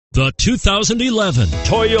The 2011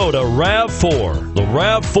 Toyota RAV4. The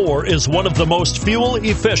RAV4 is one of the most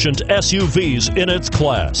fuel-efficient SUVs in its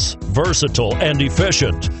class. Versatile and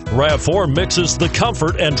efficient, RAV4 mixes the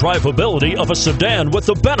comfort and drivability of a sedan with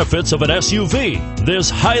the benefits of an SUV. This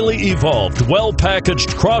highly evolved, well-packaged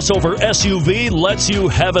crossover SUV lets you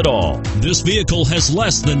have it all. This vehicle has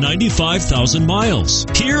less than 95,000 miles.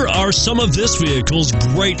 Here are some of this vehicle's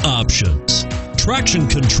great options: traction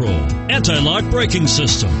control, anti-lock braking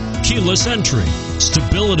system, keyless entry,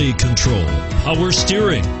 stability control, power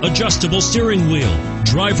steering, adjustable steering wheel,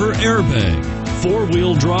 driver airbag,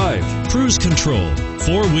 four-wheel drive, cruise control,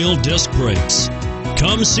 four-wheel disc brakes.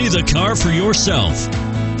 Come see the car for yourself.